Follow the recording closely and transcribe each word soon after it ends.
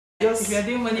Just, if you're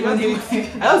doing money, I just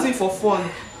do it for fun.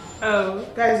 Oh,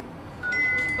 guys.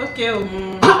 Okay.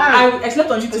 I slept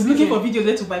on YouTube looking for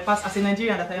videos to bypass as a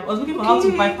Nigerian that I am. I was looking for how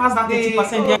to bypass that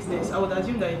 30% business. I would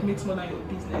assume that it makes more than your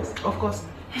business. Of course.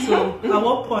 So at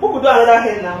what point? Who could do another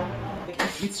hair now?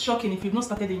 It's shocking if you've not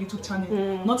started a YouTube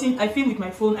channel. Nothing. I film with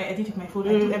my phone. I edit with my phone.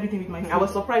 I do everything with my phone. I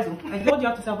was surprised. What do you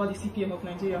have to say about the CPM of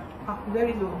Nigeria?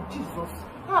 Very low. Jesus.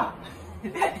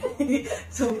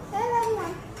 So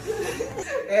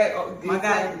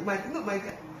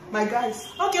my guys.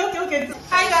 Okay.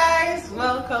 Hi guys,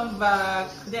 welcome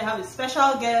back. Today I have a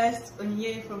special guest,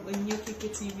 Onyinye from OKEKE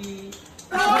TV.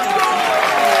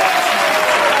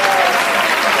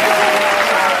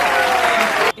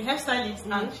 A hairstylist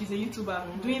and she's a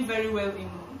YouTuber, doing very well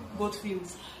in both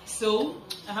fields. So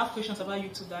I have questions about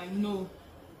YouTube that I know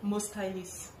most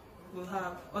stylists will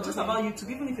have, or just about YouTube.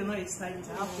 Even if you're not a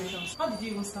stylist, I have questions. How did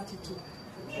you even start YouTube?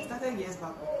 I started years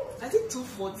back. I think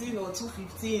 2014 or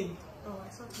 2015. Oh, I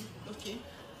saw it. Okay.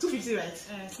 250, right?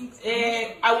 I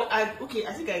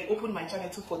think I opened my channel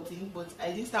 214, but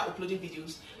I didn't start uploading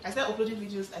videos. I started uploading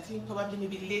videos, I think probably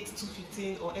maybe late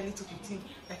 215 or early 215.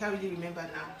 I can't really remember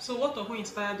now. So what or who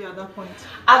inspired you at that point?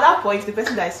 At that point, the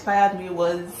person that inspired me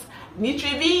was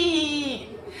Nitribi.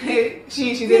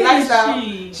 She's a lifestyle.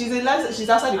 She's a lifestyle. She's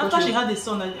outside the country. After she had a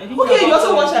son, I think. Okay, you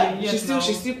also watch her. Yes,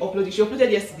 she's still uploading. She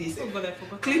uploaded yesterday. Oh God, I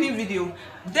forgot. Cleaning video.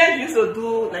 Then we used to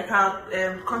do like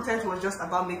her content was just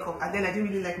about makeup, and then I didn't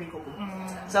really like makeup.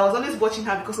 So I was always watching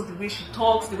her because of the way she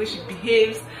talks, the way she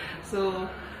behaves. So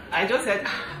I just said,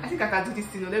 I think I can do this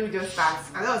thing. Let me just start,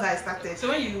 and that was how I started. So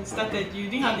when you started, you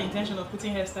didn't have the intention of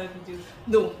putting hairstyle videos?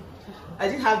 No, I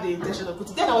didn't have the intention of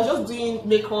putting. Then I was just doing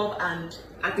makeup, and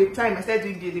at the time I started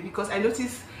doing daily because I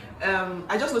noticed,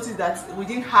 I just noticed that we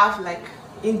didn't have like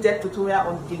in-depth tutorial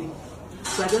on daily.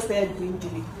 So I just started doing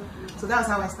daily. So that's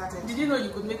how I started. Did you know you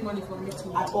could make money from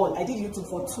YouTube? At all. I did YouTube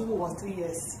for 2 or 3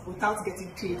 years without getting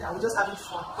paid. I was just having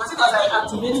fun. Was it because I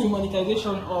activated the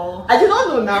monetization or? I did not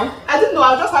know now. I didn't know.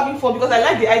 I was just having fun because I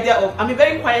like the idea of, I'm a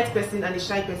very quiet person and a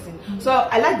shy person. So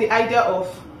I like the idea of,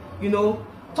 you know,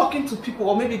 talking to people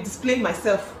or maybe displaying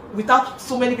myself without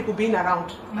so many people being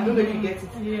around. I don't know if you get it.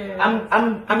 Yeah. I'm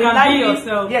a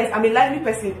lively, yes, I'm a lively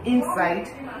person inside,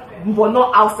 but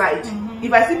not outside.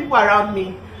 If I see people around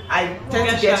me, I tend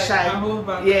to get shy.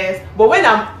 Yes, but when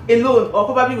I'm alone or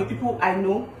probably with people I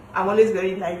know, I'm always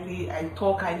very lively. I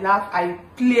talk, I laugh, I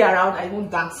play around, I won't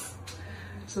dance.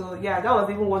 So yeah, that was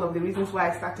even one of the reasons why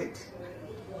I started.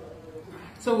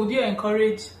 So would you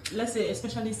encourage, let's say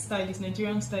especially stylists,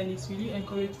 Nigerian stylists, will you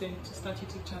encourage them to start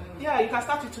YouTube channel? Yeah, you can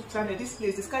start YouTube channel. This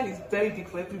place, the sky is very big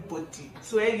for everybody.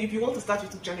 So if you want to start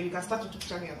YouTube channel, you can start YouTube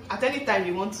channel at any time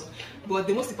you want to. But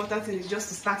the most important thing is just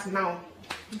to start now.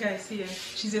 Guys, see,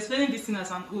 she's explaining this thing as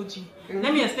an OG.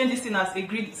 Let me explain this thing as a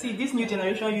greed. See, this new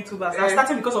generation YouTubers are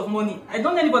starting because of money. I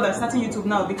don't know anybody that's starting YouTube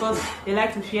now because they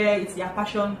like to share, it's their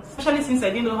passion. Especially since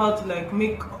I didn't know how to like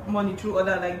make money through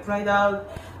other like bridal.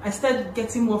 I started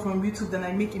getting more from YouTube than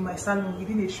I make in my salon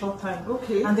within a short time.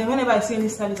 Okay. And then whenever I see any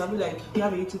stylist, I'll be like, you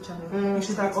have a YouTube channel. You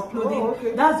should start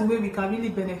uploading. That's the way we can really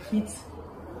benefit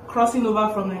crossing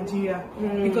over from Nigeria.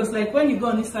 Because like when you go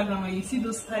on Instagram and you see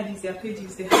those stylists, their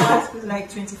pages, they have like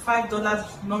 $25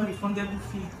 non-refundable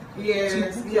fee. Yes.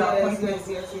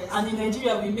 And in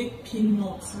Nigeria we make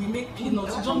peanuts. We don't make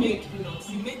peanuts.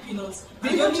 We make peanuts.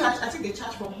 They don't charge. I think they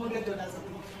charge from $100 a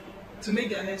week to make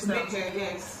their hairstyles.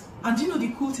 Yes. And you know the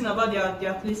cool thing about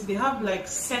their place, they have like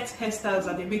set hairstyles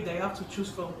that they make that you have to choose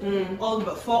from. 4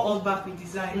 all back with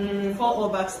design, 4 all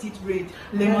back stitch braid,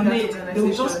 lemonade. They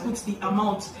will just put the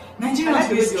amount. Nigerians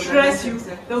will stress you.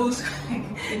 Those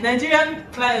Nigerian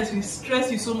clients will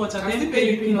stress you so much and then pay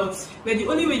you peanuts. But the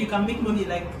only way you can make money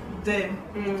like them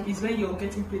is when you're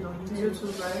getting paid on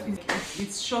YouTube. Right?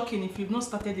 It's shocking if you've not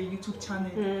started a YouTube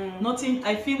channel. Nothing.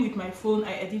 I film with my phone.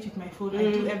 I edit with my phone.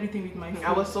 I do everything with my phone.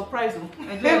 I was surprised.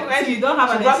 When you don't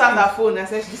have she brought out her phone and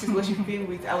said this is what she filmed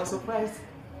with. I was surprised.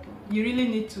 You really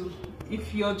need to.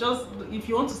 If you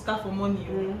want to start for money,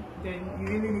 then you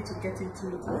really need to get into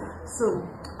it. So,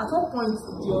 at what point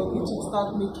did your YouTube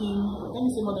start making, let me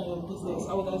say, more than your business?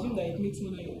 I would assume that it makes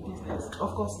more than your business.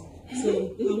 Of course. So,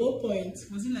 at what point?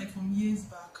 Was it like from years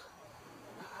back?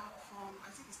 I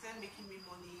think it started making me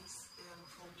money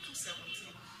from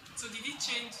 2017. So did it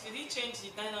change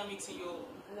the dynamics in your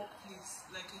workplace,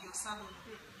 like in your salon?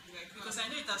 Because I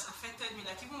know it has affected me.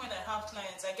 Like even when I have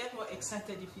clients, I get more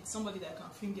excited if it's somebody that can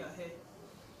film their hair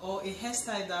or a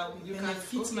hairstyle that will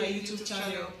benefit my YouTube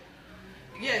channel.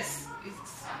 Yes,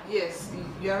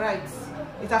 you're right.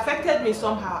 It affected me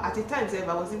somehow. At the time,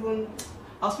 I was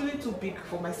feeling too big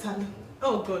for my salon.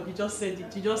 Oh God, you just said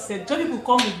it. You just said Johnny will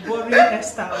come with boring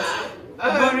hairstyles.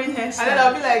 boring hairstyle. And then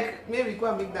I'll be like, maybe go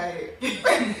and make that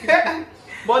hair.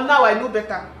 But now I know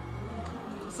better.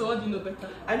 So what do you know better?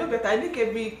 I know better. I make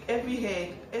every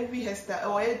hairstyle,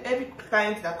 or every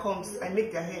client that comes, I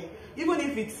make their hair. Even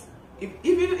if it's even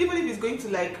if it's going to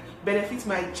like benefit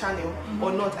my channel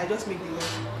or not, I just make the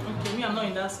hair. Okay, me, I'm not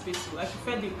in that space, so I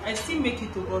prefer I still make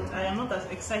it, but I am not as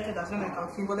excited as when I can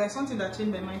film. But there's something that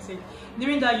changed my mindset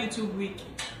during that YouTube week.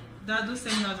 Those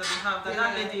seminars that they have,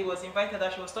 that lady was invited,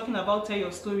 that she was talking about tell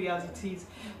your story as it is.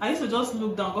 I used to just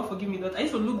look down, God forgive me, but I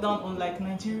used to look down on like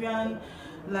Nigerian,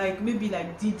 like maybe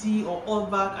like Didi or all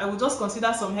back. I would just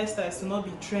consider some hairstyles to not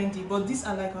be trendy, but these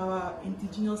are like our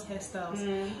indigenous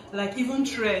hairstyles. Like even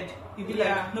thread, you'd be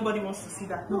like, nobody wants to see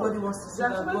that. Nobody wants to see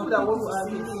that. But people are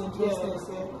really interested.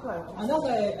 And that's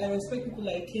why I respect people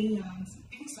like Kenyans,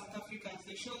 even South Africans.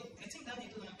 They show, I think that they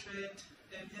do not thread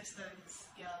hairstyles,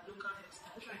 local hairstyles.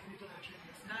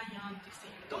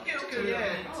 Okay,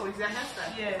 yeah. Oh, it's their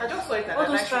hairstyle. Yeah. I just saw it. All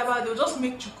those tribal, they'll just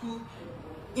make chuku.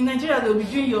 In Nigeria, they'll be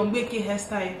doing your OKEKE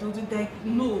hairstyle. They'll do like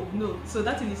no. So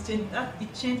that is changed.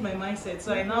 It changed my mindset.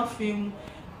 So I now film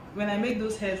when I make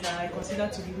those hairs that I consider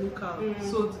to be local.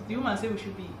 So the woman said we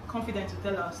should be confident to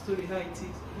tell our story how it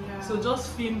is. So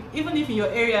just film. Even if in your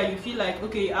area you feel like,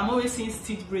 okay, I'm always seeing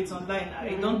stitch braids online.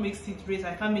 I don't make stitch braids.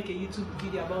 I can't make a YouTube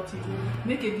video about it.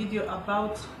 Make a video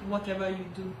about whatever you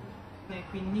do.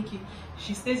 Like with Nikki,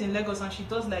 she stays in Lagos and she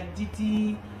does like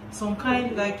DT, some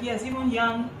kind like even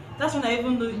young. That's when I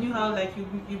even knew how like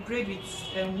you braid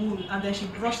with wool and then she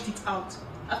brushed it out.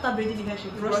 After braiding the hair, she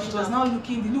brushed it. It was now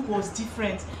the look was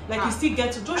different. Like you still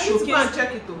get to just showcase. Go and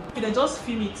check it though. Then just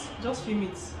film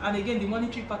it, and again the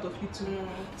monetary part of YouTube.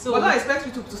 So but don't expect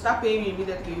YouTube to start paying you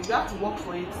immediately. You have to work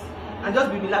for it and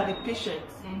just be patient.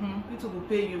 YouTube will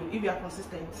pay you if you are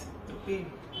consistent. They'll pay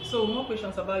you. So more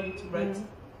questions about YouTube, right?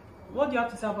 What do you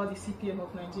have to say about the CPM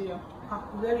of Nigeria?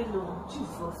 Very low.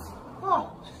 Jesus.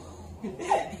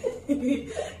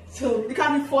 So it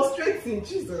can be frustrating.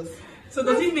 Jesus. So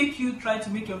does it make you try to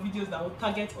make your videos that will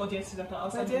target audiences that are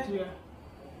outside Nigeria?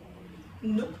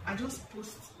 Nope. I just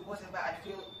post whatever I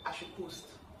feel I should post.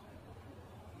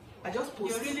 I just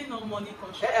post. You're really not money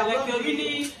conscious. Like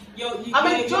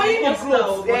I'm enjoying the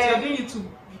growth. But you're doing it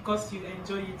because you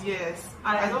enjoy it. Yes.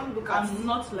 I don't look at. I'm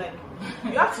not like.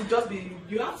 You have to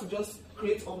just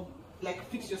create like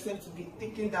fix yourself to be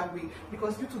thinking that way,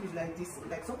 because YouTube is like this.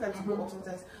 Like sometimes you go up,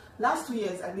 sometimes. Last 2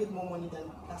 years I made more money than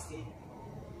last year.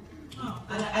 Oh,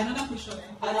 and another question.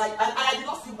 And I did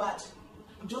not feel bad.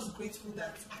 I'm just grateful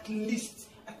that at least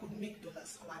I could make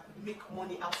dollars or I could make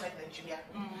money outside Nigeria.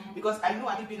 Because I know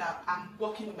I'm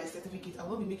working with my certificate. I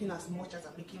won't be making as much as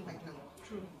I'm making right now.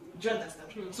 True. Do you understand?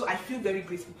 True. So I feel very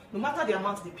grateful. No matter the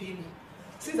amount they pay me.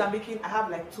 Since I have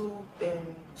like 2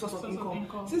 sources of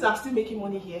income. Since I'm still making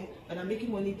money here and I'm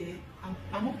making money there,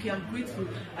 I'm okay, I'm grateful.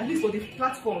 At least for the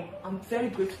platform, I'm very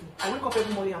grateful. I wake up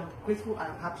every morning, I'm grateful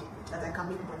and I'm happy that I can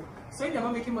make money. So if you're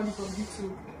not making money from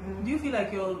YouTube, do you feel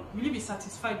like will you be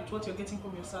satisfied with what you're getting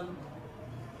from your salon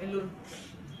alone?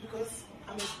 Because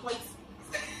I'm a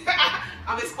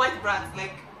spoiled brat.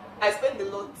 Like I spend a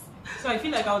lot. So I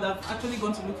feel like I would have actually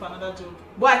gone to look for another job.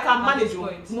 But I can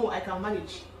manage. No, I can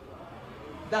manage.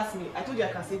 That's me. I told you I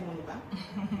can save money back.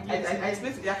 I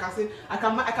explained to you I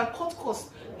can cut costs.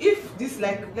 If this,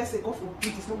 like, let's say, God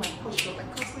forbid, it's not my cost job, I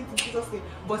can't spend in Jesus' name.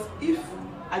 But if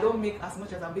I don't make as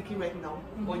much as I'm making right now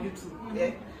on YouTube,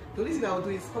 the only thing I will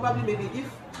do is probably maybe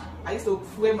if I used to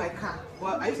fuel my car, or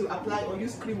I used to apply or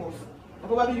use cream of, I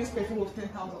probably use perfume of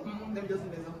 10,000. Let me just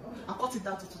measure. I cut it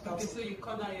down to 2,000. Okay, so you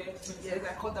cut down your expenses. Yes,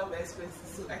 I cut down my expenses,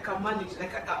 so I can manage.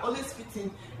 Like I can always fit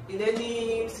in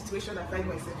any situation I find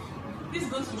myself. This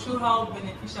goes to show how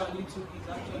beneficial YouTube is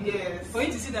actually. Yes. For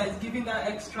you to see that it's giving that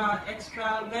extra,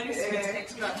 very sweet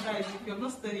extra guys. If you have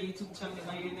not started a YouTube channel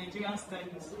and you're a Nigerian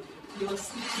stylist,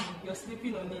 you're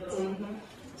sleeping on it.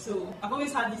 So I've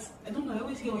always had this, I don't know, I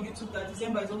always hear on YouTube that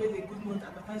December is always a good month,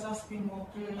 advertisers pay more.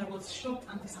 I was shocked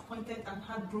and disappointed and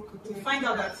heartbroken to find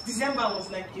out that December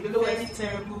was like a very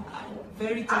terrible,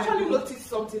 very terrible. I actually noticed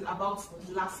something about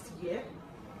last year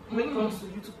when it comes to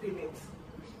YouTube payments.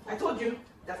 I told you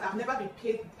that I've never been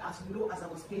paid as low as I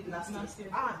was paid last year.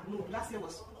 No, last year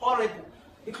was horrible,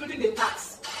 including the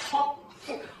tax.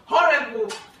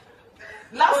 Horrible.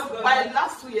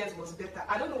 Last 2 years was better.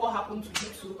 I don't know what happened to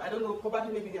YouTube. I don't know,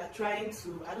 probably maybe they are trying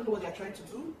to, I don't know what they are trying to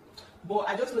do. But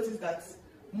I just noticed that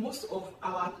most of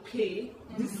our pay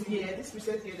this year, this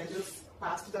recent year that just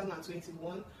passed,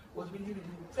 2021, was really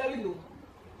very low.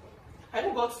 I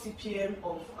even got CPM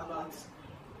of about,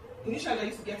 initially I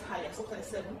used to get higher, sometimes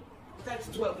 7,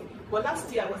 sometimes 12. But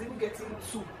last year I was even getting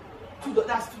 $2.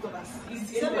 That's $2. Is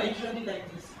December usually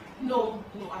like this? No,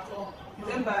 at all.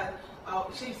 December,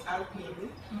 Shape's RPM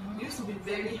used to be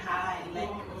very high, like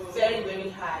very, very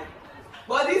high.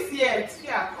 But this year, it's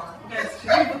yes, should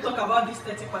we even talk about this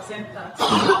 30% tax?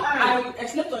 I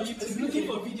slept on YouTube looking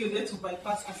for videos there to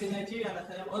bypass as a Nigerian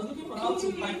that I was looking for how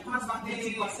to bypass that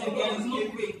 30%. There is no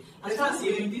way. As far as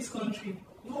you're in this country.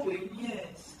 No way.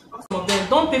 Yes. Some of them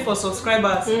don't pay for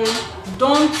subscribers.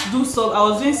 Don't do sub. I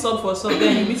was doing sub for sub,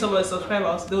 then you meet some of the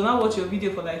subscribers. They will not watch your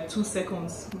video for like 2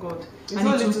 seconds. God. And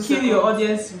it will kill your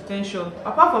audience retention.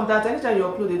 Apart from that, anytime you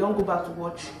upload, they don't go back to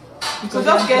watch. So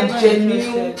just get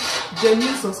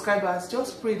genuine subscribers.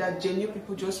 Just pray that genuine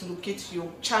people just locate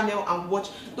your channel and watch.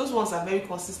 Those ones are very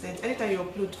consistent. Anytime you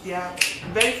upload, they are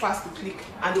very fast to click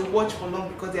and they watch for long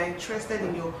because they are interested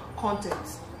in your content.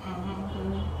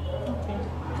 Okay.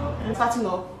 And starting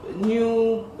up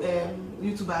new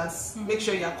YouTubers, make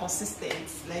sure you are consistent.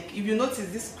 Like if you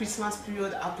notice this Christmas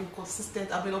period, I've been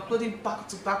consistent. I've been uploading back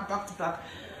to back.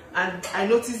 And I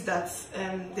noticed that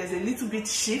there's a little bit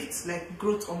shift, like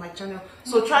growth on my channel.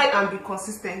 So try and be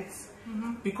consistent.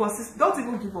 Be consistent. Don't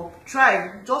even give up.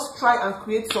 Just try and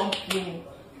create something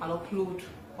and upload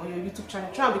on your YouTube channel.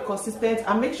 Try and be consistent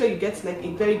and make sure you get like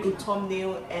a very good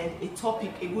thumbnail and a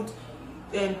topic, a good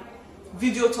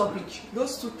video topic.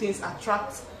 Those two things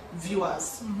attract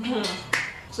viewers.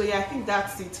 So yeah, I think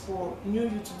that's it for new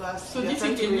YouTubers. So do you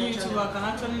think a new YouTuber can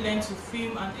actually learn to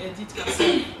film and edit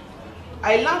herself?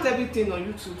 I learned everything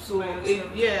on YouTube, so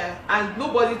yeah, and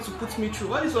nobody to put me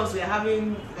through. All these ones we're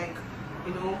having, like,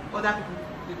 you know, other people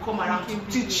they come around to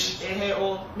teach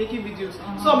or making videos.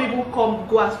 Some people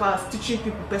go as far as teaching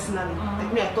people personally.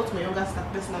 Like me, I taught my younger sister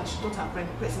personally, she taught her friend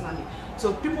personally.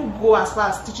 So people go as far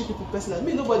as teaching people personally.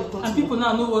 Me, nobody taught me. And people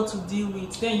now know what to deal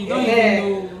with. Then you don't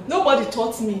even know. Nobody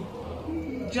taught me.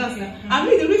 Just I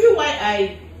mean, the reason why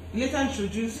I later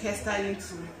introduced hairstyling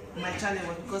to my channel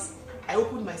was because I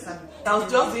opened my salon. I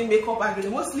was just doing makeup and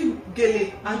gele, mostly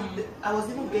gele, and I was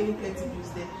even gaining plenty views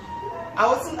then.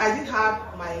 I didn't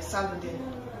have my salon then.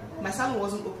 My salon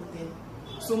wasn't open then.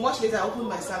 So much later I opened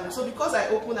my salon. So because I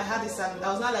had this salon,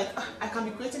 I was not like, I can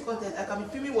be creating content, I can be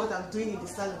filming what I'm doing in the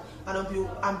salon and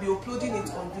I'll be uploading it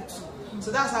on YouTube.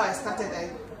 So that's how I started.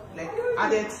 I like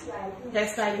added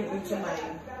hairstyling into my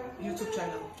YouTube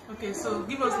channel. Okay, so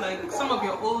give us like some of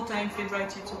your all-time favorite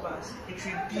YouTubers. It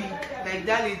will be like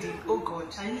that lady. Oh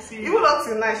God! Are you serious? Even up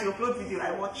till now, she upload video.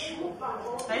 I watch.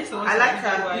 I used to watch. I like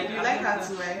her. You like her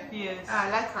too, right? Yes. I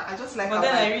like her. I just like her. But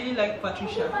then I really like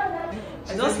Patricia.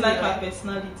 I just like her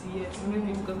personality. Yes,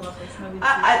 maybe because of her personality.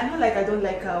 I not like I don't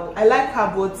like her. I like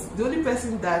her, but the only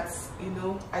person that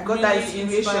I got really that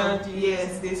inspiration.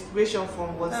 Yes, the inspiration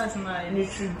from was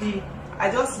Nutri-B.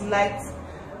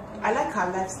 I like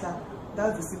her lifestyle.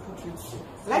 That's the simple truth.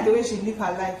 I like the way she live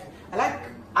her life.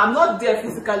 I'm not there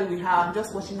physically with her, I'm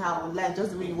just watching her online,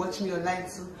 just the way you watch me online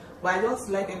too. But I just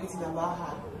like everything about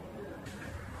her.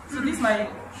 So this my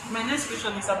next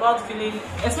question is about feeling,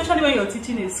 especially when you're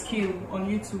teaching a skill on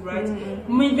YouTube, right?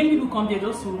 Many people come there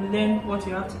just to learn what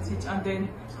you have to teach, and then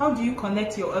how do you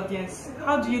connect your audience?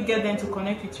 How do you get them to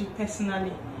connect with you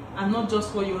personally? And not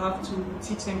just what you have to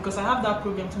teach them, because I have that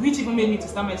problem too, which even made me to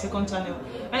start my second channel.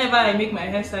 Whenever I make my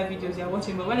hairstyle videos, they are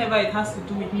watching, but whenever it has to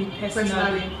do with me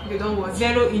personally, they don't watch.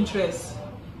 Zero interest.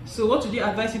 So what would you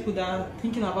advise people that are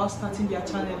thinking about starting their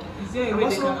channel? Is there a way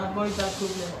they can avoid that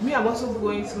problem? Me, I'm also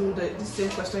going through the same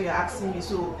question you're asking me,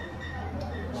 so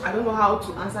I don't know how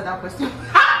to answer that question.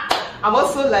 I'm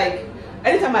also like,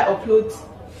 anytime I upload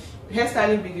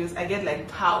hairstyling videos, I get like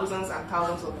thousands and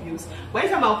thousands of views. But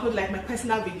anytime I upload like my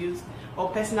personal videos or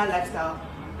personal lifestyle,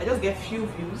 I just get few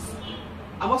views.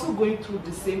 I'm also going through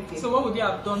the same thing. So what would you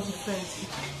have done differently?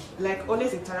 Like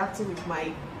always interacting with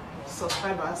my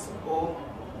subscribers, or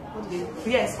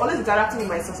always interacting with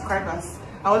my subscribers.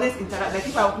 I always interact. Like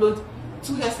if I upload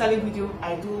 2 hairstyling videos,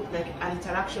 I do like an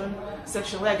interaction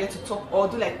section where I get to talk or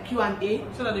do like Q&A,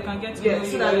 so that they can get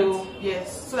to know you.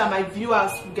 So that my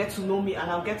viewers get to know me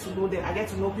and I'll get to know them. I get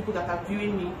to know people that are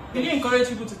viewing me. Do you encourage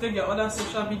people to take their other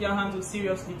social media handles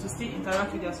seriously to still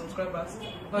interact with their subscribers?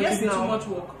 Or is it too much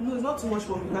work? No, it's not too much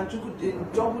work. You can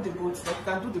juggle the both. Like you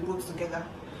can do the both together.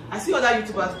 I see other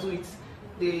YouTubers do it.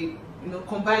 They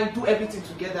combine, do everything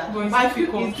together. But I feel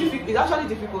it's actually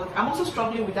difficult. I'm also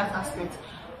struggling with that aspect.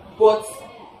 But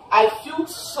I feel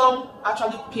some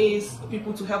actually pays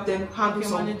people to help them handle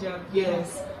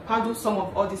handle some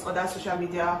of all these other social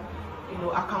media,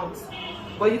 accounts.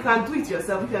 But you can do it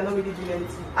yourself if you're not really doing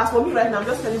anything. As for me right now, I'm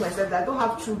just telling myself that I don't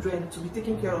have children to be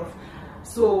taken care of.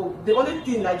 So the only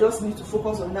thing I just need to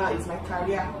focus on now is my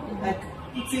career. Like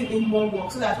putting in more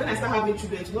work so that when I start having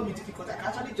children, it will not be difficult. I can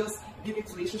actually just give it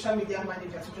to a social media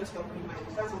manager to just help me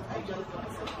manage. That's what I just do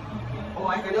myself. Or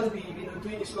I can just be,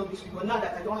 doing this sluggish. But now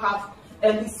that I don't have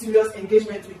any serious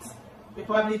engagement with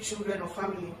probably children or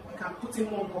family, I can put in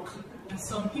more work. And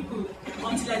some people,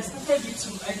 until I started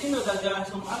YouTube, I didn't know that there are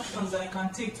some actions that I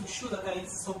can take to show that I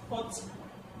support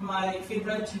my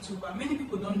favorite YouTuber. Many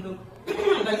people don't know.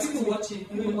 Like people watching,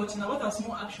 now what are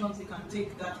small actions they can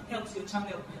take that helps your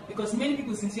channel? Because many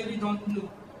people sincerely don't know.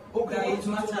 That it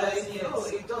matters. Yes. Oh,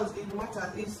 it does. It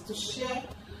matters. It's to share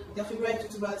their favorite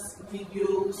YouTubers'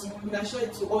 videos. You can share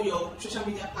it to all your social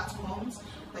media platforms,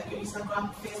 like your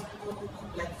Instagram,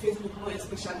 Facebook more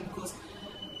especially, because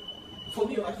for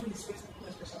me, I feel it's Facebook more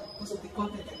especially because of the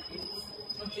content I create.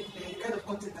 Okay, the kind of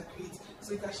content I create.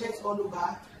 So you can share it all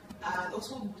over and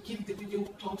also give the video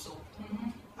thumbs up.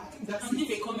 I think that's and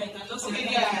leave a comment and just say,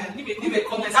 leave a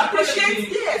comment. Appreciate.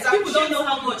 Yes, people don't know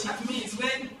how much it means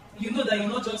when you know that you're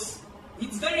not just.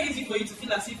 It's very easy for you to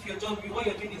feel as if your job, what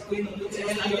you're doing is going unnoticed,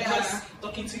 and you're just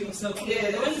talking to yourself. But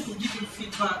when people give you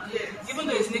feedback, even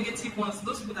though it's negative ones,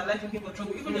 those people that like looking for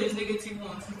trouble, even though it's negative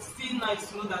ones, it's still nice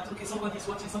to know that okay, somebody's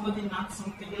watching, somebody knows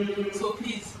something. So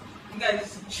please, you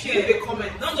guys, share. Leave a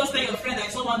comment. Don't just tell your friend I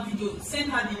saw one video.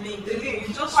 Send her the link.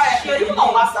 Just share. Even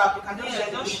on WhatsApp, you can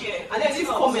just share. And then leave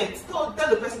comment. Tell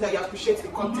the person that you appreciate the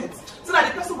content, so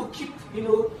that the person will keep,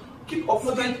 keep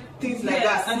uploading things like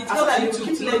that, and it helps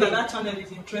you to know that that channel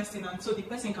is interesting, and so the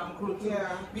person can grow.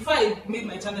 Before I made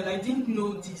my channel, I didn't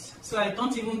know this, so I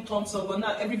don't even thumbs up. But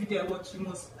now every video I watch, you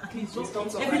must at least just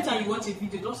thumbs up. Every time you watch a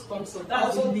video, just thumbs up.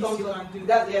 That's the least you can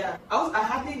do. I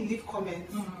hardly leave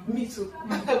comments. Me too.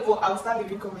 But I'll start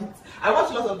leaving comments. I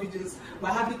watch lots of videos,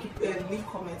 but I hardly leave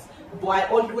comments. But I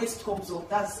always thumbs up.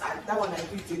 That one I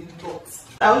do it a lot.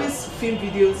 I always film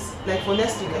videos. Like for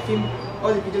next week, I film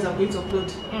all the videos I'm going to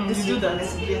upload. You do that?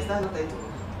 Yes, that's what I do.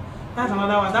 That's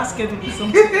another one. That's schedule is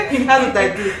something. That's what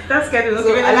I do. That's schedule.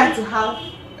 So I like to have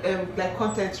like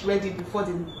content ready before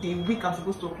the week I'm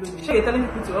supposed to upload it. So you're telling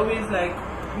people to always like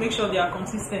make sure they are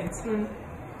consistent.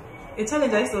 A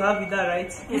challenge I used to have with that,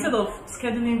 right? Instead of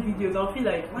scheduling videos, I'll feel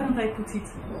like, why don't I put it?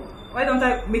 Why don't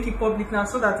I make it public now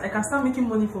so that I can start making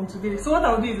money from today? So what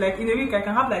I'll do is like in a week I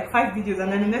can have like 5 videos,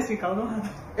 and then the next week I don't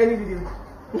have any video.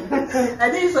 I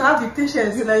didn't used to have the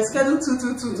patience to like schedule two.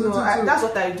 That's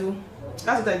what I do.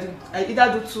 That's what I do. I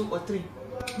either do 2 or 3.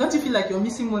 Don't you feel like you're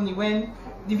missing money when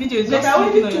the video is just I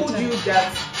already told you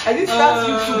that I didn't start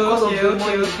YouTube because of the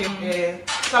money.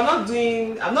 So I'm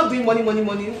not doing money on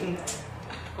YouTube.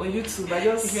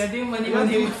 If you're doing money, I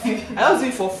just do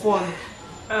it for fun.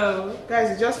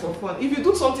 Guys, it's just for fun. If you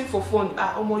do something for fun,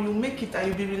 you make it and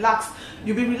you'll be relaxed.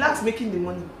 You'll be relaxed making the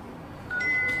money.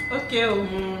 Okay.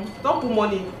 Don't put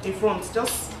money in front.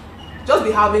 Just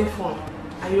be having fun,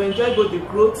 and you enjoy both the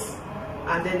growth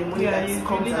and then the money that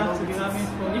comes. You really have to be having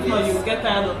fun. If not, you'll get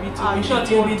tired of it. In short,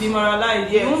 you'll be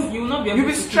demoralized. You will not be able to. You'll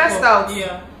be stressed out.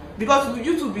 Because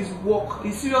YouTube is work.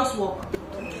 It's serious work.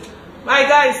 My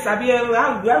guys,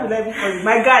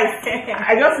 my guys.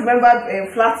 I just remembered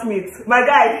flatmates. My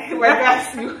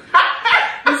guys.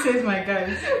 Who says my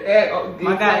guys?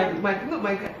 My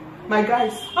guy. My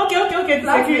guys. Okay.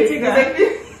 The security guy.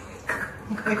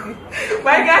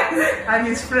 My guys and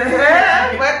his friend.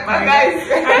 My guys.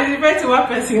 And he's referred to one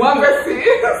person.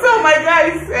 So my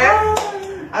guys,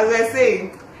 as I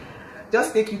say,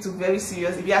 just take YouTube very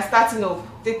serious. If you are starting off,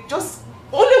 take just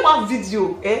only one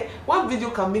video. One video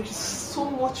can make you so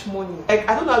much money. Like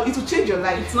I don't know, it will change your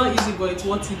life. It's not easy, but it's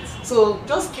worth it. So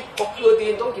just keep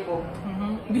uploading. Don't give up.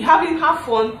 Have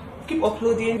fun. Keep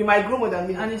uploading. You might grow more than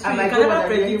me. And it's you can never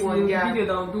predict the video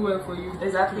that will do well for you.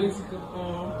 Exactly.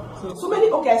 So many.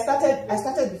 Okay, I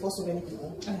started before so many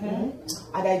people,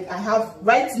 and I have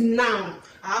right now.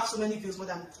 I have so many views more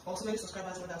than, or so many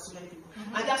subscribers more than so many people.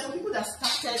 And there are some people that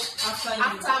started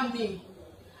after me.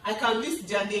 I can list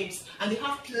their names, and they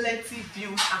have plenty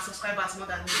views and subscribers more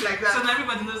than me. Like that. So now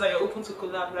everybody knows that you're open to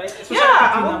collab, right? Especially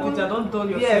I'm open. Don't dull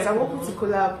yourself. Yes, I'm open to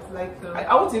collab. Like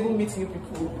I want to even meet new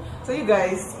people. So you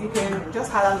guys, you can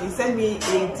just holler me, send me a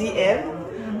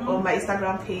DM on my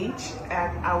Instagram page,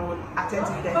 and I will attend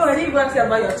to you guys. Oh, I didn't ask you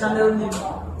about your channel name.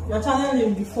 Your channel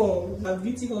name before,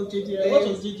 Beauty Hall JJ. What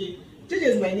was JJ? JJ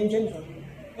is my name, Jennifer.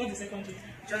 What's the second JJ?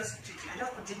 Just JJ. I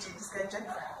just put JJ. This guy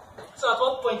Jennifer. So at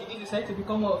what point did you decide to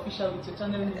become more official with your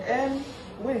channel name?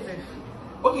 What is it?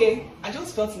 Okay, I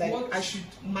just felt like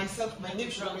my name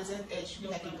should represent should be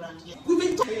like a brand. We've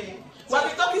been talking. We've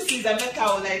been talking since I met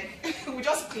her. Like we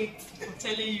just clicked. I'm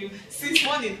telling you. Since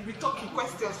morning, we talking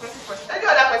questions. Any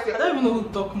other questions? I don't even know who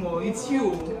talk more. It's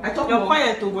you. I talk You're more.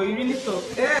 quiet though, but you really talk.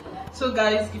 So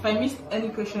guys, if I missed any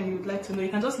question you would like to know, you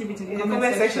can just leave it in the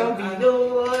comment section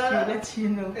below. We'll let you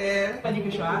know. Any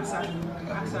question, answer.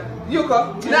 You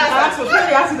come. You ask us. What do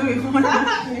you have to do with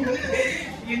money?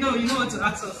 you know what to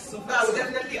ask us. So I will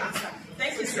definitely answer.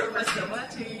 Thank you so much for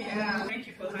watching. Yeah. Thank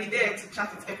you for being there to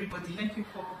chat with everybody. Thank you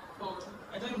for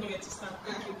I don't even know where to start.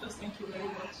 Thank you. Just thank you very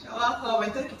much. You're welcome,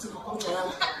 and thank you for coming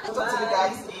around. I'll talk to you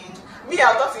guys in.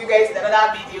 I'll talk to you guys in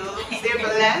another video. Stay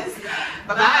blessed.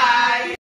 Bye bye.